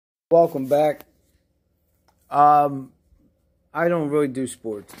Welcome back. I don't really do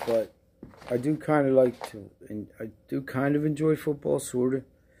sports, but I do kind of like to, and I do kind of enjoy football, sort of.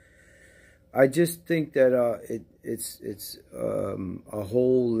 I just think that it's a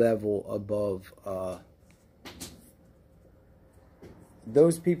whole level above.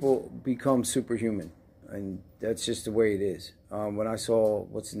 Those people become superhuman, and that's just the way it is. When I saw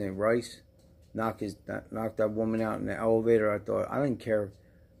what's his name, Rice, knock that woman out in the elevator, I thought, I didn't care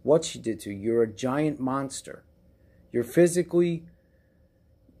what she did to you. You're a giant monster. You're physically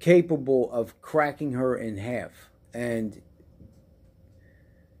capable of cracking her in half. And,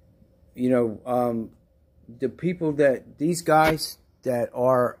 you know, the people that, these guys that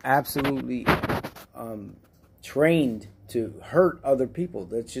are absolutely trained to hurt other people,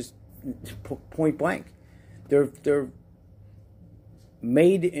 that's just point blank. They're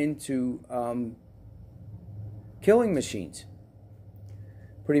made into killing machines.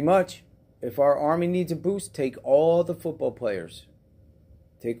 Pretty much, if our army needs a boost, take all the football players.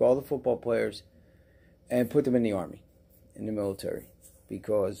 Take all the football players and put them in the army, in the military.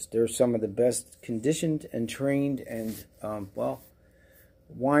 Because they're some of the best conditioned and trained and, well,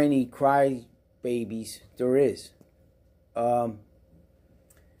 whiny cry babies there is. So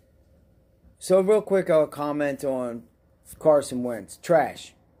real quick, I'll comment on Carson Wentz.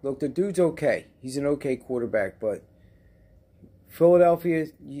 Trash. Look, the dude's okay. He's an okay quarterback, but Philadelphia,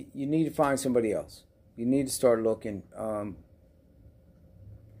 you need to find somebody else. You need to start looking. How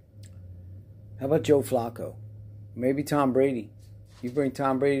about Joe Flacco? Maybe Tom Brady. You bring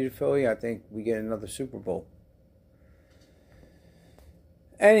Tom Brady to Philly, I think we get another Super Bowl.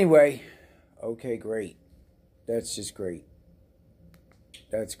 Anyway, okay, great. That's just great.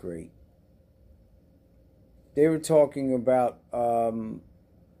 That's great. They were talking about,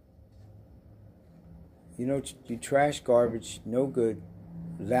 you know, you trash garbage, no good,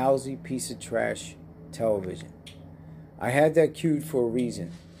 lousy piece of trash television. I had that queued for a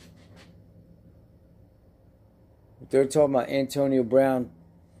reason. They're talking about Antonio Brown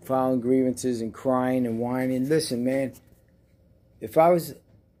filing grievances and crying and whining. Listen, man, if I was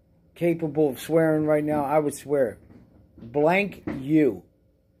capable of swearing right now, I would swear. Blank you.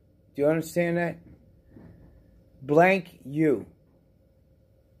 Do you understand that? Blank you.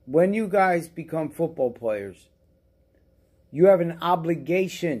 When you guys become football players, you have an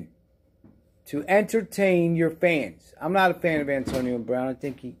obligation to entertain your fans. I'm not a fan of Antonio Brown. I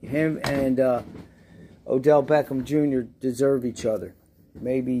think him and Odell Beckham Jr. deserve each other.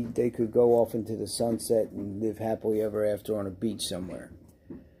 Maybe they could go off into the sunset and live happily ever after on a beach somewhere.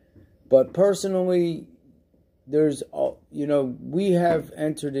 But personally, there's, you know, we have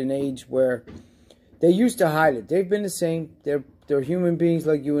entered an age where they used to hide it. They've been the same. They're human beings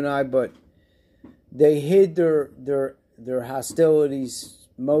like you and I, but they hid their hostilities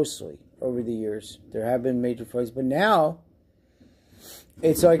mostly over the years. There have been major fights, but now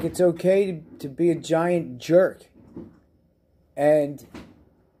it's like it's okay to be a giant jerk. And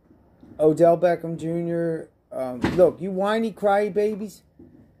Odell Beckham Jr., look, you whiny cry babies,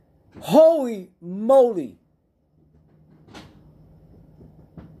 holy moly,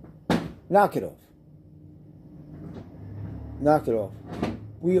 knock it off. Knock it off.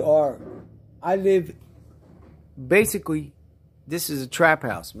 I live, basically, this is a trap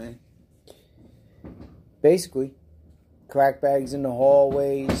house, man. Basically, crack bags in the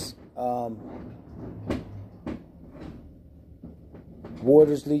hallways,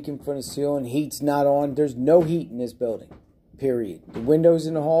 water's leaking from the ceiling, heat's not on. There's no heat in this building, period. The windows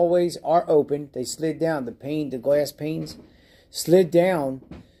in the hallways are open. They slid down. The glass panes slid down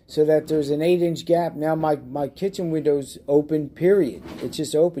so that there's an 8-inch gap. Now my kitchen window's open, period. It's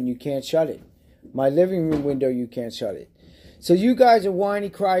just open. You can't shut it. My living room window, you can't shut it. So you guys are whiny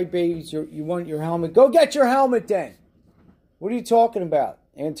crybabies. You want your helmet. Go get your helmet then. What are you talking about,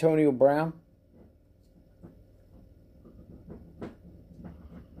 Antonio Brown?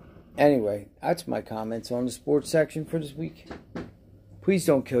 Anyway, that's my comments on the sports section for this week. Please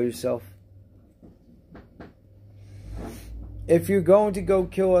don't kill yourself. If you're going to go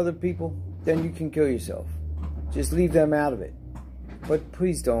kill other people, then you can kill yourself. Just leave them out of it. But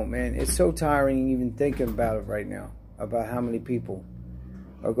please don't, man. It's so tiring even thinking about it right now. About how many people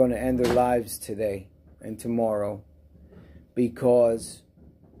are going to end their lives today and tomorrow because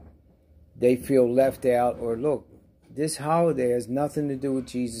they feel left out. Or look, this holiday has nothing to do with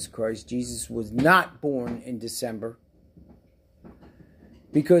Jesus Christ. Jesus was not born in December.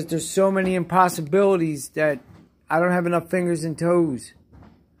 Because there's so many impossibilities that I don't have enough fingers and toes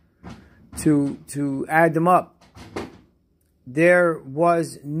to add them up. There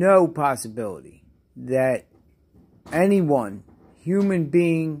was no possibility that anyone, human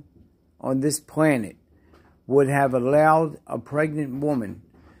being, on this planet would have allowed a pregnant woman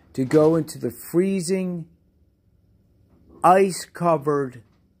to go into the freezing, ice-covered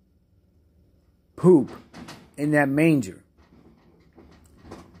poop in that manger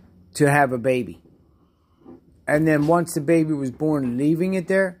to have a baby. And then once the baby was born, leaving it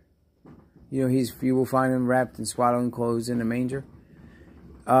there, you know, you will find him wrapped in swaddling clothes in a manger.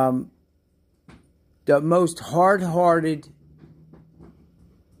 The most hard-hearted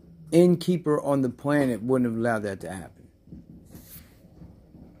innkeeper on the planet wouldn't have allowed that to happen.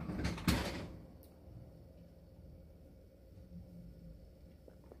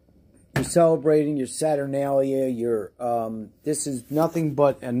 You're celebrating your Saturnalia. This is nothing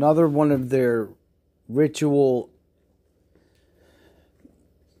but another one of their ritual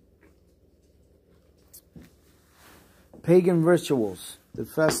pagan rituals. The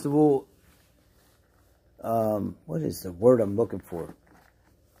festival, what is the word I'm looking for?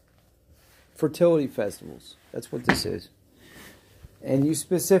 Fertility festivals. That's what this is. And you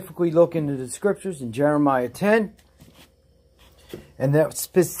specifically look into the scriptures in Jeremiah 10. And that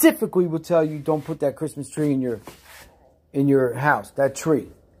specifically will tell you don't put that Christmas tree in your house, that tree.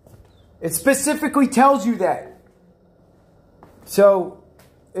 It specifically tells you that. So,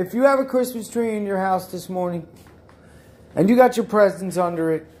 if you have a Christmas tree in your house this morning, and you got your presents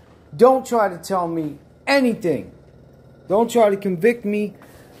under it, don't try to tell me anything. Don't try to convict me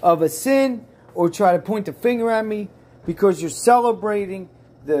of a sin or try to point the finger at me because you're celebrating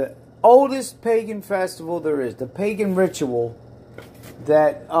the oldest pagan festival there is, the pagan ritual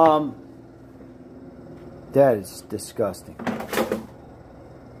that is disgusting.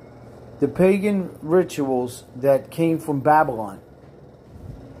 The pagan rituals that came from Babylon.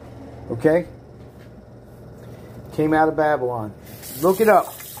 Okay? Came out of Babylon. Look it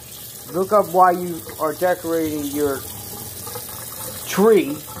up. Look up why you are decorating your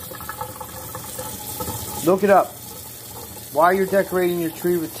tree. Look it up. Why you're decorating your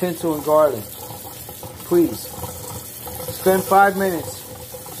tree with tinsel and garland. Please. Spend 5 minutes.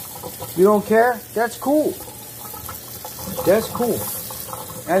 You don't care? That's cool. That's cool.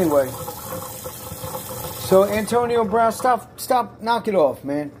 Anyway. So Antonio Brown, stop, knock it off,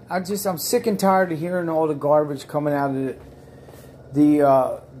 man. I'm sick and tired of hearing all the garbage coming out of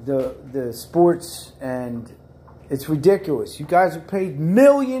the sports, and it's ridiculous. You guys are paid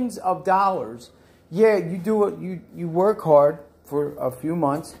millions of dollars. Yeah, you do it. You work hard for a few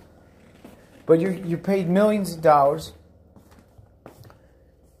months, but you're paid millions of dollars.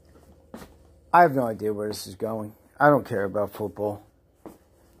 I have no idea where this is going. I don't care about football.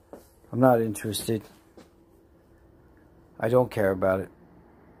 I'm not interested. I don't care about it.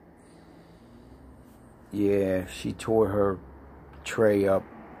 Yeah, she tore her tray up.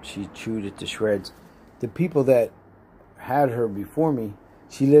 She chewed it to shreds. The people that had her before me,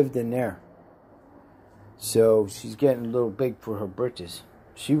 she lived in there. So she's getting a little big for her britches.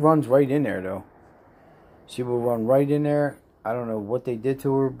 She runs right in there, though. She will run right in there. I don't know what they did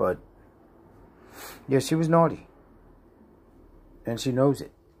to her, but yeah, she was naughty. And she knows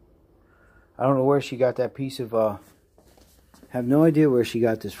it. I don't know where she got that piece of, have no idea where she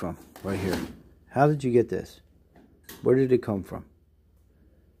got this from. Right here. How did you get this? Where did it come from?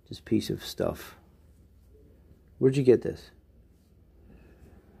 This piece of stuff. Where'd you get this?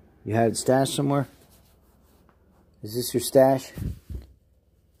 You had it stashed somewhere? Is this your stash?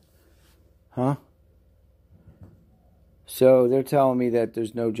 Huh? So they're telling me that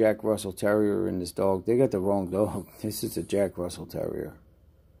there's no Jack Russell Terrier in this dog. They got the wrong dog. This is a Jack Russell Terrier.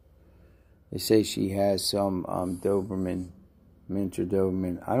 They say she has some Doberman, miniature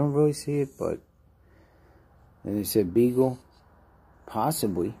Doberman. I don't really see it, but... And they said Beagle.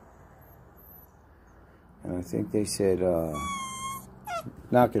 Possibly. And I think they said,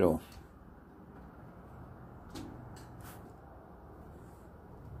 knock it off.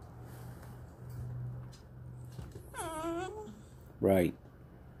 Right.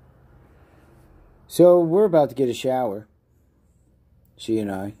 So, we're about to get a shower. She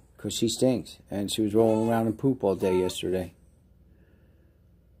and I. Because she stinks. And she was rolling around in poop all day yesterday.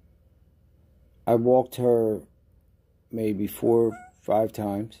 I walked her maybe 4 or 5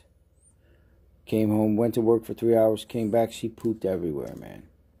 times. Came home, went to work for 3 hours, came back, she pooped everywhere, man.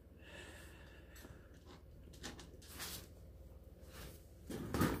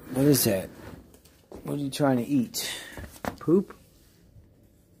 What is that? What are you trying to eat? Poop?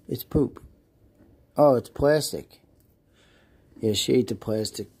 It's poop. Oh, it's plastic. Yeah, she ate the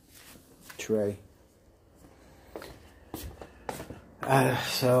plastic tray.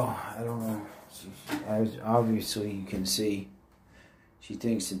 So, I don't know. Obviously, you can see she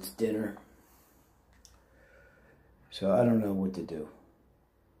thinks it's dinner. So, I don't know what to do.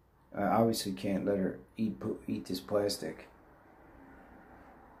 I obviously can't let her eat this plastic.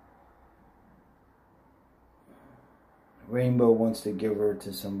 Rainbow wants to give her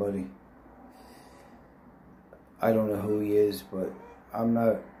to somebody. I don't know who he is, but I'm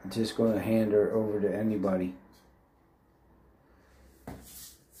not just going to hand her over to anybody.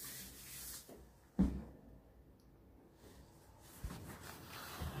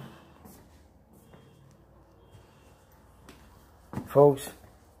 Folks,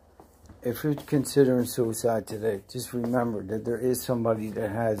 if you're considering suicide today, just remember that there is somebody that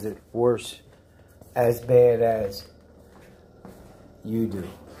has it worse, as bad as you do.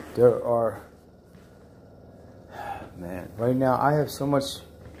 There are, man, right now I have so much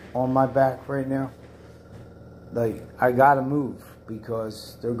on my back right now. Like, I gotta move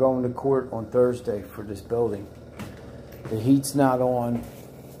because they're going to court on Thursday for this building. The heat's not on.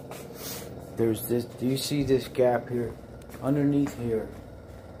 There's this, do you see this gap here? Underneath here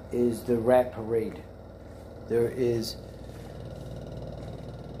is the rat parade. There is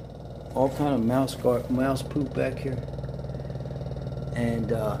all kind of mouse poop back here.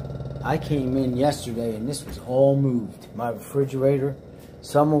 And I came in yesterday and this was all moved. My refrigerator,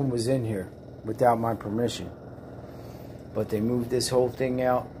 someone was in here without my permission. But they moved this whole thing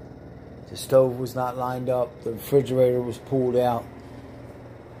out. The stove was not lined up. The refrigerator was pulled out.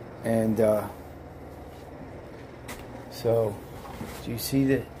 And so, do you see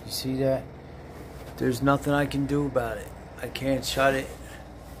that? You see that? There's nothing I can do about it. I can't shut it.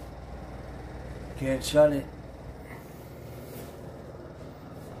 Can't shut it.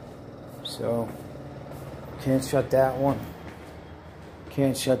 So, can't shut that one.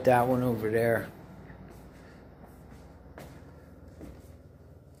 Can't shut that one over there.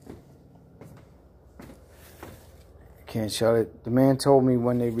 Can't shut it. The man told me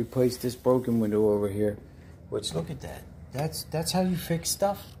when they replaced this broken window over here, which, look at that. That's how you fix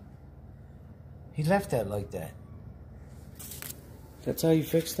stuff. He left that like that. That's how you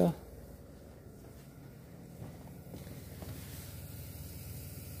fix stuff?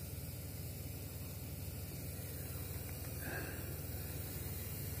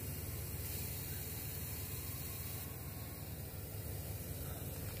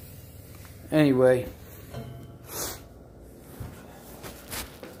 Anyway.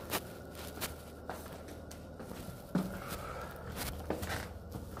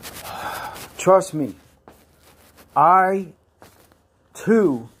 Trust me, I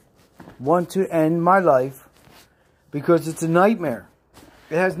too want to end my life because it's a nightmare.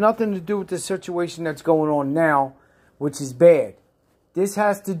 It has nothing to do with the situation that's going on now, which is bad. This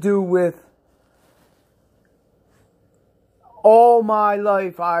has to do with all my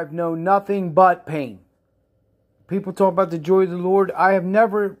life I've known nothing but pain. People talk about the joy of the Lord. I have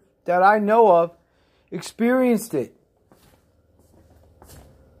never, that I know of, experienced it.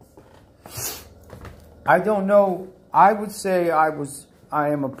 I don't know. I would say I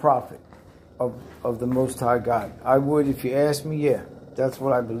am a prophet of the Most High God. I would, if you ask me, yeah. That's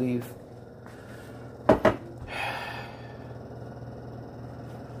what I believe.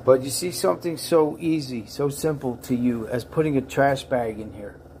 But you see, something so easy, so simple to you as putting a trash bag in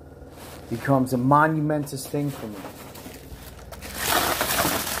here becomes a monumentous thing for me.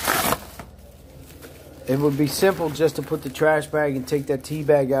 It would be simple just to put the trash bag and take that tea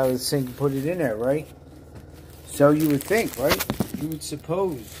bag out of the sink and put it in there, right? So you would think, right? You would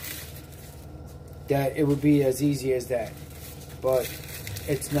suppose that it would be as easy as that. But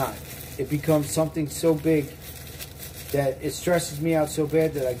it's not. It becomes something so big that it stresses me out so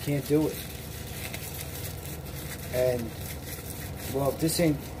bad that I can't do it. And, well, this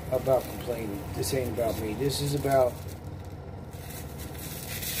ain't about complaining. This ain't about me. This is about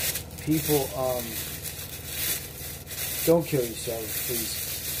people, don't kill yourselves, please.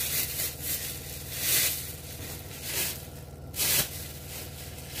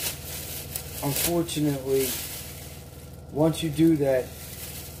 Unfortunately, once you do that,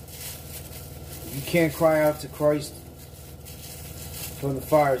 you can't cry out to Christ from the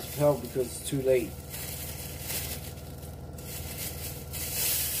fires of hell because it's too late.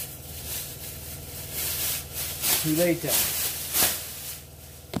 Too late then.